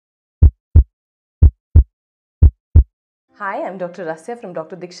Hi, I'm Dr. Rasya from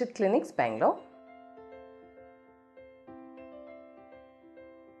Dr. Dixit Clinics, Bangalore.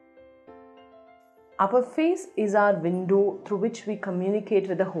 Our face is our window through which we communicate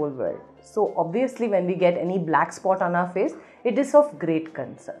with the whole world. So obviously when we get any black spot on our face, it is of great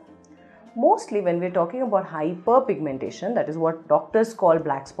concern. Mostly when we're talking about hyperpigmentation, that is what doctors call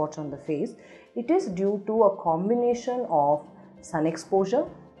black spots on the face, it is due to a combination of sun exposure,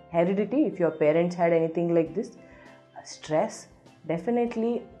 heredity, if your parents had anything like this, stress,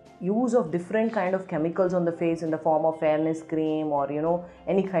 definitely use of different kind of chemicals on the face in the form of fairness cream or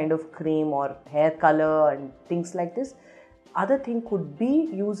any kind of cream or hair color and things like this. Other thing could be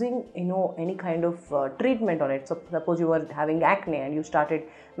using any kind of treatment on it. So suppose you were having acne and you started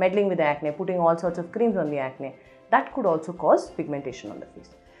meddling with the acne, putting all sorts of creams on the acne, that could also cause pigmentation on the face.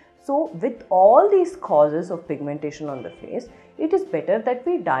 So with all these causes of pigmentation on the face, it is better that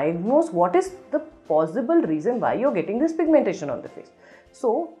we diagnose what is the possible reason why you're getting this pigmentation on the face.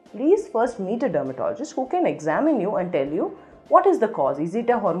 So please first meet a dermatologist who can examine you and tell you what is the cause. Is it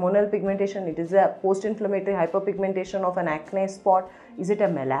a hormonal pigmentation? It is a post-inflammatory hyperpigmentation of an acne spot? Is it a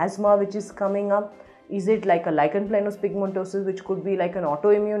melasma which is coming up? Is it like a lichen planus pigmentosus, which could be like an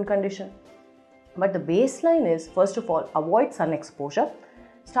autoimmune condition? But the baseline is, first of all, avoid sun exposure.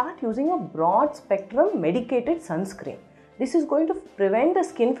 Start using a broad spectrum medicated sunscreen. This is going to prevent the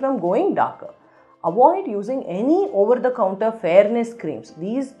skin from going darker. Avoid using any over-the-counter fairness creams.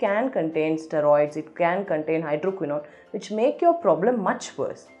 These can contain steroids, it can contain hydroquinone, which make your problem much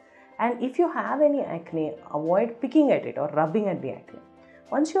worse. And if you have any acne, avoid picking at it or rubbing at the acne.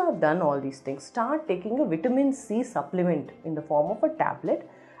 Once you have done all these things, start taking a vitamin C supplement in the form of a tablet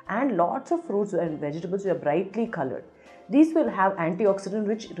and lots of fruits and vegetables which are brightly colored. These will have antioxidants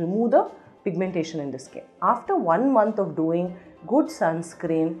which remove the pigmentation in the skin. After 1 month of doing good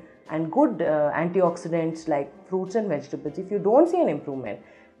sunscreen and good antioxidants like fruits and vegetables, if you don't see an improvement,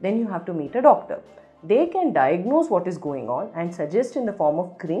 then you have to meet a doctor. They can diagnose what is going on and suggest in the form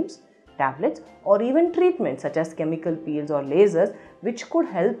of creams, tablets, or even treatments such as chemical peels or lasers, which could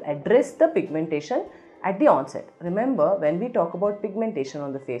help address the pigmentation at the onset. Remember, when we talk about pigmentation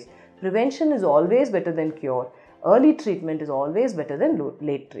on the face, prevention is always better than cure. Early treatment is always better than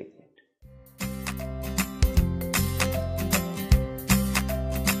late treatment.